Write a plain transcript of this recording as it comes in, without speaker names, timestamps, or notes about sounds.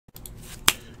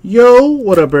Yo,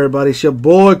 what up everybody? It's your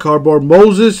boy Cardboard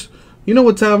Moses. You know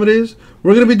what time it is.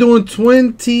 We're going to be doing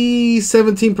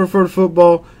 2017 Preferred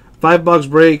Football 5-box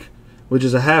break, which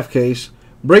is a half case.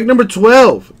 Break number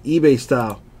 12, eBay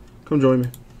style. Come join me.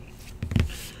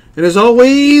 And as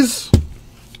always,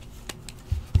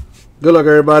 good luck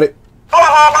everybody.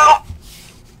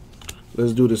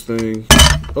 Let's do this thing.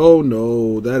 Oh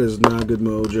no, that is not good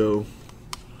mojo.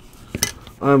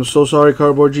 I'm so sorry,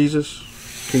 Cardboard Jesus.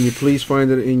 Can you please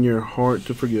find it in your heart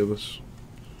to forgive us?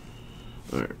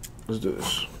 Alright, let's do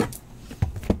this.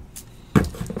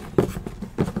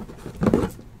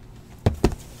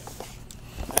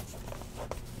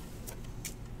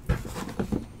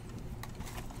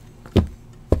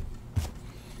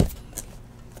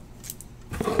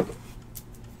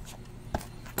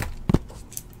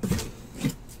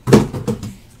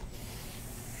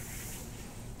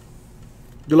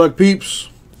 Good luck, peeps.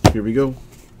 Here we go.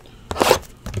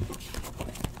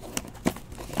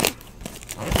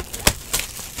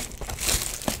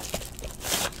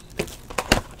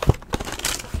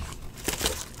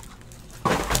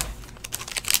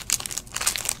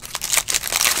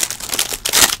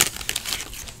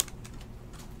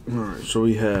 Alright, so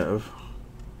we have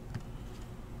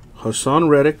Hassan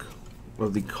Reddick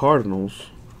of the Cardinals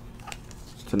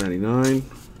to 99.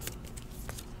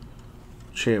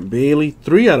 Champ Bailey,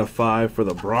 3 out of 5 for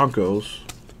the Broncos.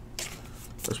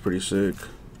 That's pretty sick.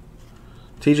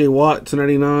 TJ Watt to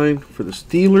 99 for the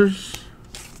Steelers.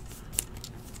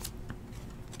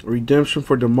 Redemption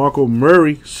for DeMarco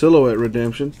Murray, silhouette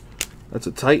redemption. That's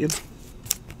a Titan.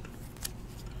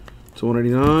 To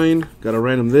 189. Got a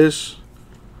random this.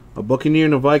 A Buccaneer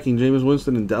and a Viking, Jameis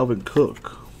Winston and Dalvin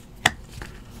Cook.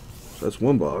 So that's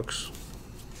one box.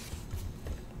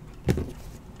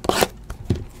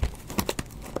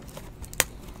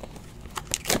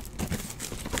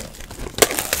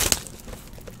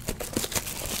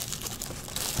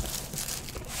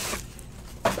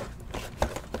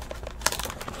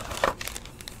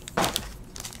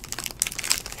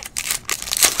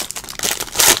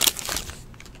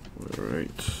 All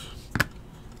right.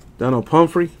 Donald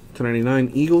Pumphrey.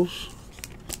 99 Eagles.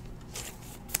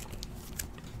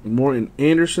 Morton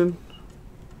Anderson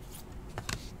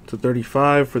to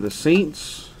 35 for the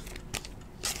Saints.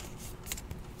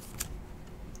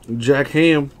 Jack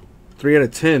Ham, 3 out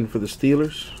of 10 for the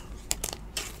Steelers.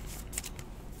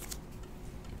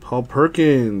 Paul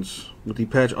Perkins with the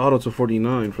patch auto to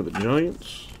 49 for the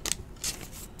Giants.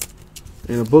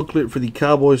 And a booklet for the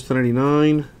Cowboys to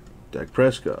 99, Dak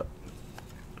Prescott.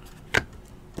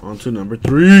 On to number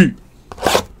 3.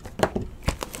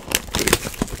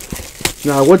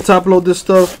 Now, I would top load this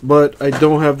stuff, but I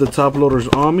don't have the top loaders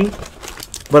on me.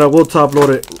 But I will top load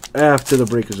it after the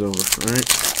break is over. Alright.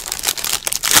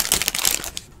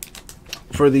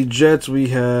 For the Jets, we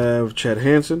have Chad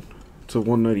Hansen to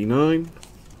 199.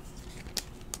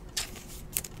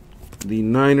 The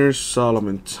Niners,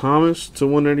 Solomon Thomas to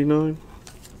 199.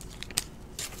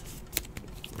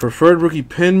 Preferred rookie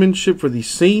penmanship for the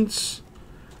Saints.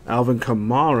 Alvin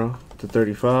Kamara to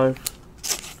 35.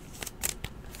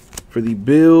 For the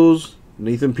Bills,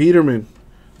 Nathan Peterman,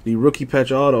 the rookie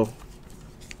patch auto,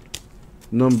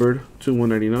 numbered to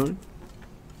 199.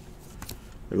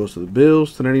 That goes to the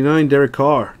Bills. To 99, Derek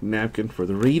Carr, napkin for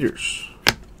the Raiders.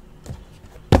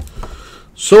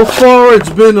 So far, it's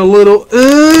been a little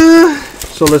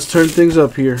so let's turn things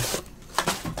up here.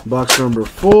 Box number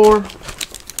 4.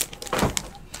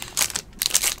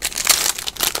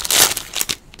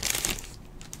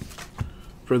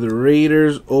 For the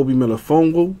Raiders, Obi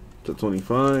Melifongo to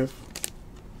 25.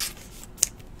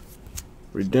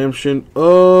 Redemption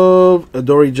of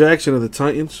Adoree Jackson of the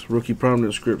Titans. Rookie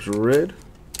prominent scripts red.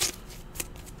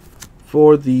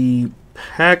 For the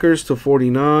Packers to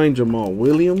 49, Jamal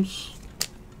Williams.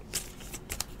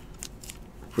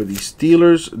 For the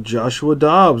Steelers, Joshua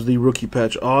Dobbs, the rookie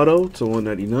patch auto to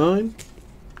 199.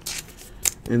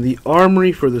 And the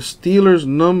Armory for the Steelers,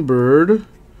 numbered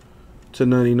to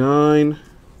 99.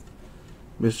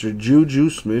 Mr. Juju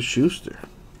Smith-Schuster.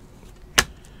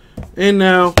 And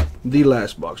now, the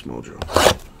last box mojo.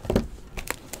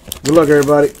 Good luck,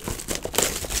 everybody.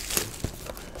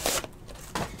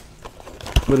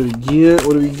 What do we get?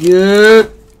 What do we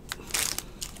get?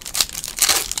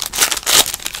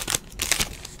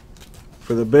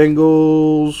 For the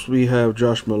Bengals, we have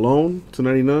Josh Malone to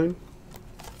 99.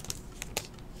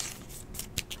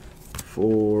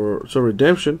 For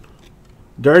redemption.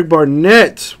 Derek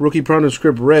Barnett, rookie prominent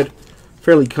script red.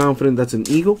 Fairly confident that's an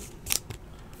Eagle.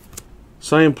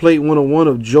 Sign plate 101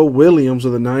 of Joe Williams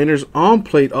of the Niners. On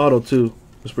plate auto too.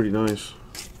 That's pretty nice.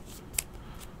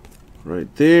 Right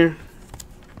there.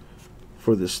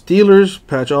 For the Steelers,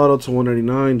 patch auto to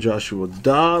 199, Joshua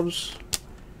Dobbs.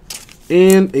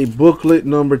 And a booklet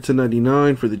number to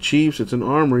 99 for the Chiefs. It's an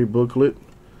Armory booklet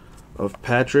of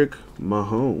Patrick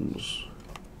Mahomes.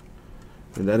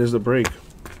 And that is the break.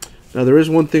 Now, there is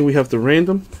one thing we have to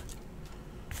random.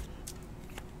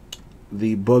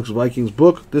 The Bucks-Vikings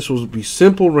book. This will be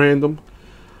simple random.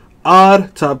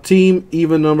 Odd, top team,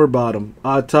 even number, bottom.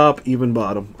 Odd top, even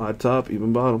bottom. Odd top,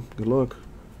 even bottom. Good luck.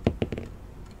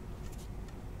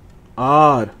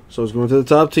 Odd. So it's going to the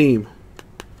top team.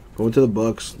 Going to the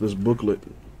Bucks, this booklet.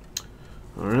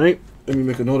 Alright. Let me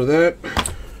make a note of that.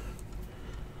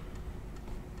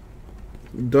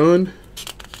 Done.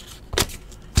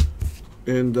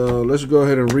 And let's go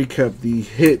ahead and recap the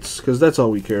hits, because that's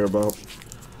all we care about.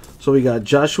 So we got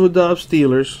Joshua Dobbs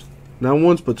Steelers, not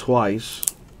once but twice.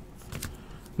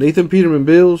 Nathan Peterman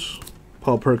Bills,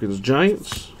 Paul Perkins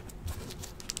Giants.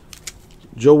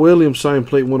 Joe Williams signed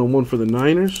plate 101 for the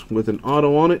Niners with an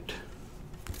auto on it.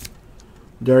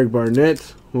 Derek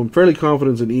Barnett, who I'm fairly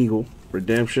confident is an Eagle,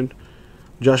 redemption.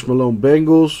 Josh Malone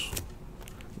Bengals.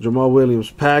 Jamal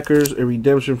Williams Packers, a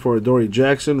redemption for Adoree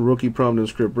Jackson, rookie prominent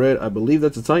script red. I believe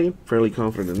that's a Titan. Fairly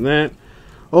confident in that.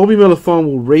 Obi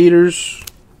Melifonwu Raiders.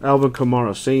 Alvin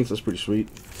Kamara Saints. That's pretty sweet.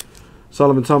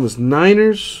 Solomon Thomas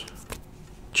Niners.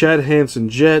 Chad Hansen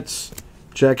Jets.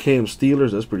 Jack Ham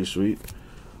Steelers. That's pretty sweet.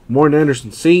 Morton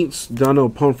Anderson Saints. Donnell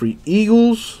Pumphrey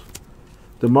Eagles.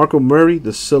 DeMarco Murray,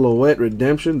 the Silhouette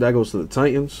redemption. That goes to the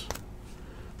Titans.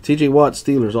 TJ Watt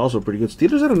Steelers, also pretty good.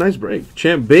 Steelers had a nice break.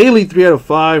 Champ Bailey, 3 out of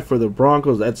 5 for the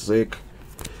Broncos. That's sick.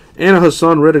 And a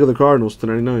Hassan Reddick of the Cardinals to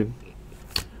 99.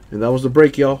 And that was the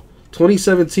break, y'all.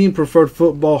 2017 Preferred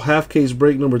Football half case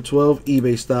break number 12,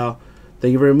 eBay style.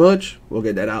 Thank you very much. We'll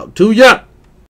get that out to ya.